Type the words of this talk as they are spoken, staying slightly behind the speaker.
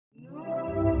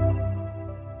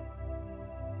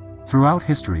Throughout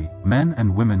history, men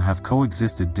and women have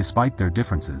coexisted despite their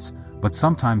differences, but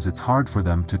sometimes it's hard for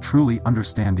them to truly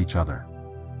understand each other.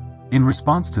 In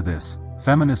response to this,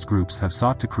 feminist groups have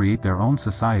sought to create their own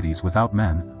societies without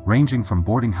men, ranging from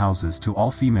boarding houses to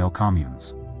all-female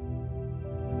communes.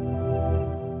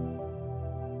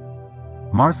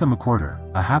 Martha McWhorter,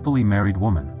 a happily married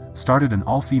woman, started an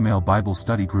all-female Bible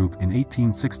study group in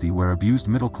 1860 where abused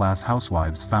middle-class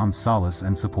housewives found solace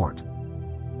and support.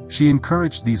 She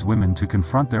encouraged these women to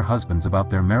confront their husbands about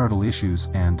their marital issues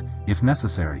and, if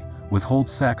necessary, withhold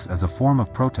sex as a form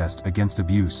of protest against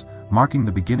abuse, marking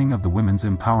the beginning of the women's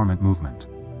empowerment movement.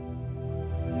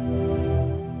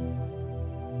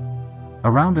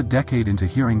 Around a decade into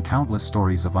hearing countless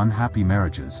stories of unhappy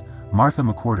marriages, Martha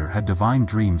McWhorter had divine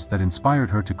dreams that inspired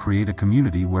her to create a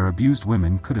community where abused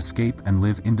women could escape and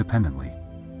live independently.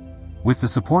 With the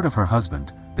support of her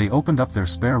husband, they opened up their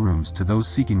spare rooms to those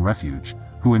seeking refuge,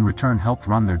 who in return helped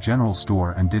run their general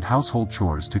store and did household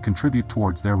chores to contribute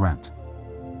towards their rent.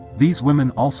 These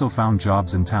women also found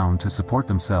jobs in town to support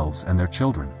themselves and their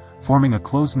children, forming a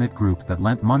close-knit group that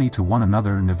lent money to one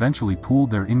another and eventually pooled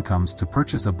their incomes to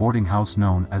purchase a boarding house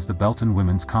known as the Belton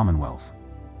Women's Commonwealth.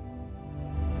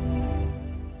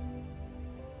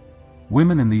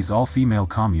 Women in these all-female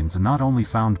communes not only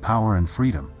found power and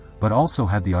freedom, but also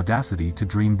had the audacity to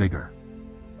dream bigger.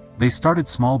 They started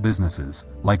small businesses,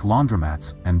 like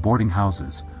laundromats and boarding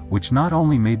houses, which not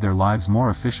only made their lives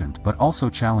more efficient but also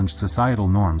challenged societal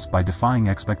norms by defying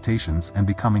expectations and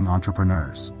becoming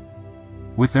entrepreneurs.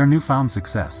 With their newfound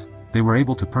success, they were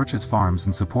able to purchase farms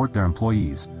and support their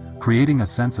employees, creating a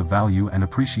sense of value and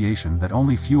appreciation that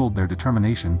only fueled their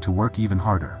determination to work even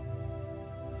harder.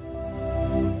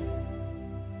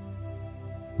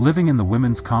 Living in the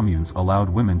women's communes allowed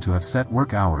women to have set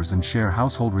work hours and share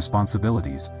household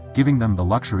responsibilities, giving them the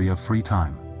luxury of free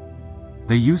time.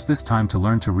 They used this time to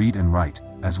learn to read and write,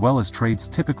 as well as trades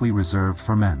typically reserved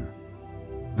for men.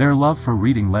 Their love for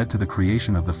reading led to the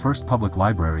creation of the first public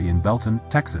library in Belton,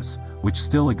 Texas, which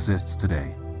still exists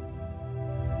today.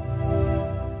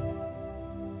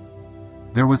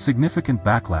 There was significant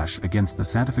backlash against the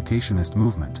Sanctificationist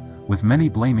movement, with many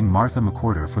blaming Martha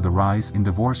McWhorter for the rise in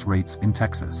divorce rates in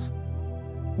Texas.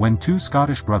 When two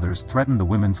Scottish brothers threatened the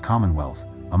Women's Commonwealth,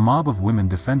 a mob of women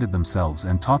defended themselves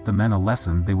and taught the men a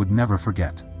lesson they would never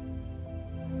forget.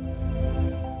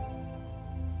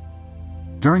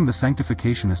 During the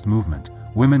Sanctificationist movement,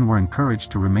 women were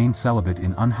encouraged to remain celibate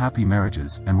in unhappy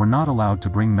marriages and were not allowed to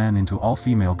bring men into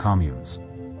all-female communes.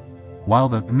 While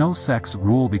the no-sex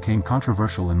rule became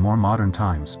controversial in more modern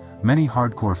times, many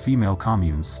hardcore female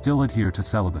communes still adhere to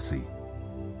celibacy.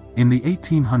 In the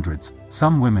 1800s,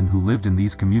 some women who lived in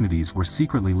these communities were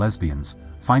secretly lesbians,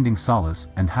 finding solace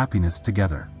and happiness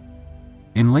together.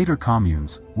 In later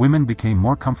communes, women became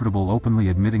more comfortable openly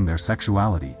admitting their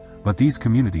sexuality, but these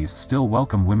communities still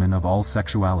welcome women of all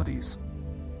sexualities.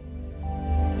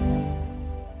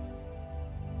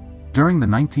 During the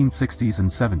 1960s and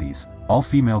 70s,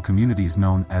 all-female communities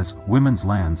known as women's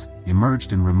lands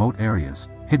emerged in remote areas,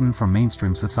 hidden from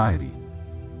mainstream society.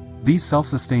 These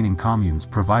self-sustaining communes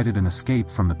provided an escape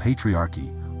from the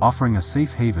patriarchy, offering a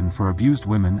safe haven for abused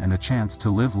women and a chance to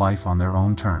live life on their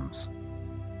own terms.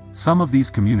 Some of these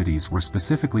communities were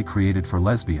specifically created for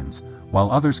lesbians,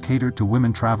 while others catered to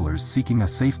women travelers seeking a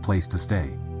safe place to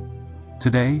stay.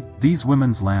 Today, these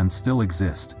women's lands still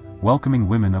exist, welcoming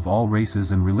women of all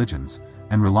races and religions,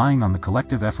 and relying on the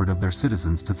collective effort of their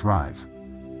citizens to thrive.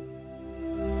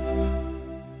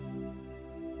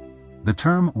 The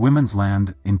term women's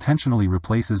land intentionally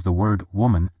replaces the word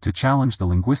woman to challenge the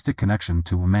linguistic connection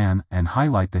to man and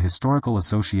highlight the historical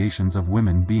associations of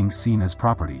women being seen as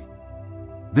property.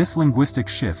 This linguistic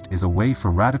shift is a way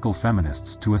for radical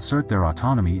feminists to assert their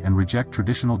autonomy and reject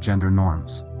traditional gender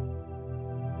norms.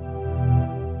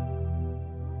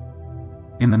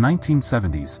 In the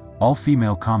 1970s,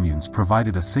 all-female communes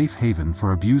provided a safe haven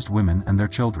for abused women and their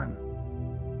children.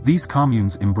 These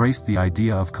communes embraced the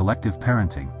idea of collective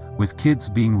parenting, with kids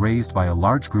being raised by a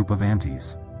large group of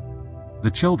aunties.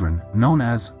 The children, known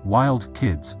as wild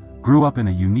kids, grew up in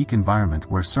a unique environment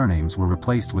where surnames were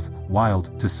replaced with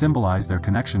wild to symbolize their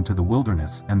connection to the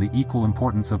wilderness and the equal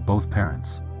importance of both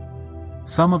parents.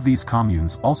 Some of these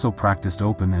communes also practiced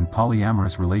open and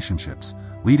polyamorous relationships,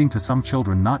 leading to some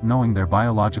children not knowing their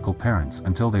biological parents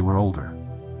until they were older.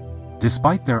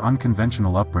 Despite their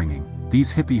unconventional upbringing,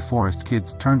 these hippie forest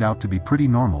kids turned out to be pretty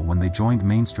normal when they joined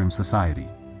mainstream society.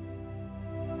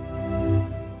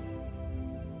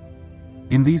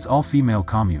 In these all-female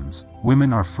communes,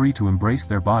 women are free to embrace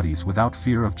their bodies without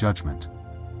fear of judgment.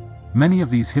 Many of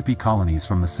these hippie colonies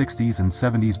from the 60s and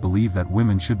 70s believe that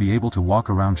women should be able to walk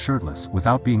around shirtless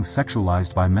without being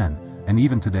sexualized by men, and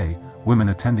even today, women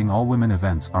attending all-women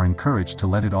events are encouraged to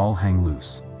let it all hang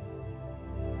loose.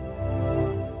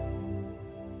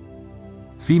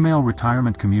 Female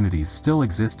retirement communities still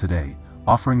exist today,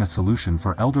 offering a solution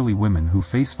for elderly women who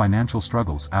face financial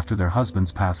struggles after their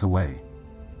husbands pass away.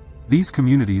 These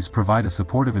communities provide a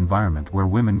supportive environment where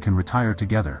women can retire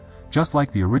together, just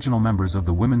like the original members of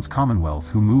the Women's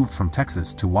Commonwealth who moved from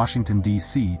Texas to Washington,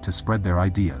 D.C. to spread their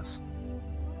ideas.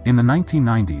 In the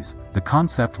 1990s, the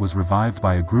concept was revived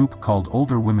by a group called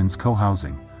Older Women's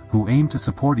Co-Housing, who aimed to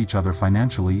support each other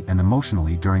financially and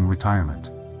emotionally during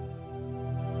retirement.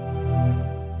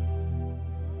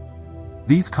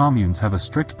 These communes have a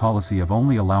strict policy of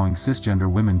only allowing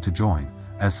cisgender women to join,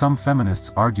 as some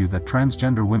feminists argue that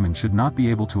transgender women should not be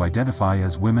able to identify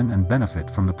as women and benefit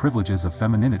from the privileges of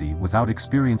femininity without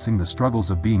experiencing the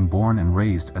struggles of being born and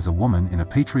raised as a woman in a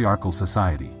patriarchal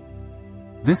society.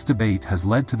 This debate has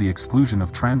led to the exclusion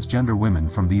of transgender women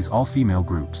from these all-female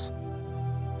groups.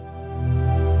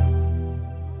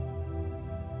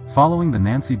 Following the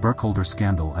Nancy Burkholder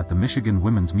scandal at the Michigan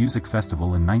Women's Music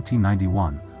Festival in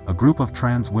 1991, a group of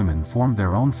trans women formed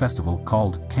their own festival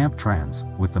called Camp Trans,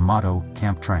 with the motto,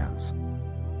 Camp Trans.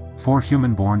 For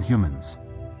human-born humans.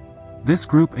 This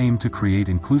group aimed to create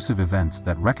inclusive events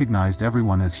that recognized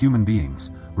everyone as human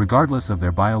beings, regardless of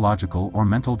their biological or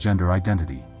mental gender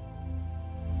identity.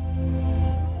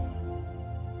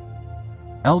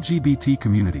 LGBT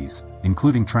communities,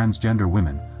 including transgender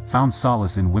women, found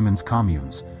solace in women's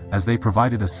communes, as they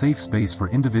provided a safe space for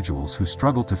individuals who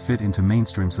struggled to fit into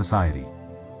mainstream society.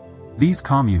 These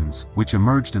communes, which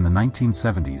emerged in the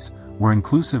 1970s, were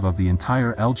inclusive of the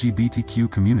entire LGBTQ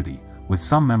community, with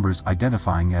some members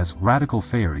identifying as radical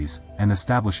fairies and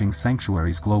establishing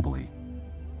sanctuaries globally.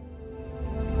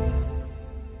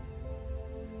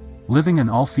 Living an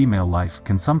all-female life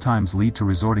can sometimes lead to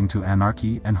resorting to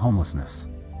anarchy and homelessness.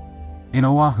 In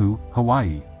Oahu,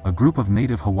 Hawaii, a group of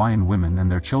native Hawaiian women and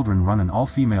their children run an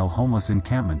all-female homeless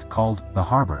encampment called The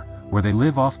Harbor, where they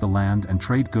live off the land and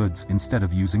trade goods instead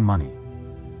of using money.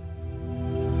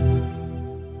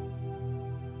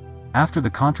 After the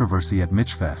controversy at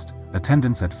Mitchfest,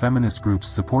 attendance at feminist groups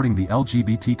supporting the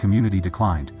LGBT community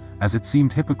declined, as it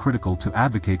seemed hypocritical to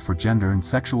advocate for gender and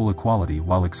sexual equality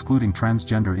while excluding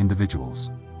transgender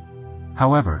individuals.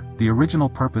 However, the original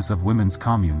purpose of women's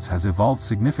communes has evolved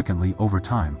significantly over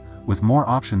time, with more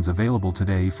options available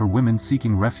today for women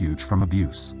seeking refuge from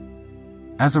abuse.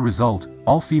 As a result,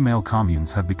 all-female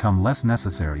communes have become less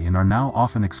necessary and are now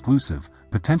often exclusive,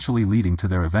 potentially leading to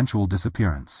their eventual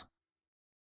disappearance.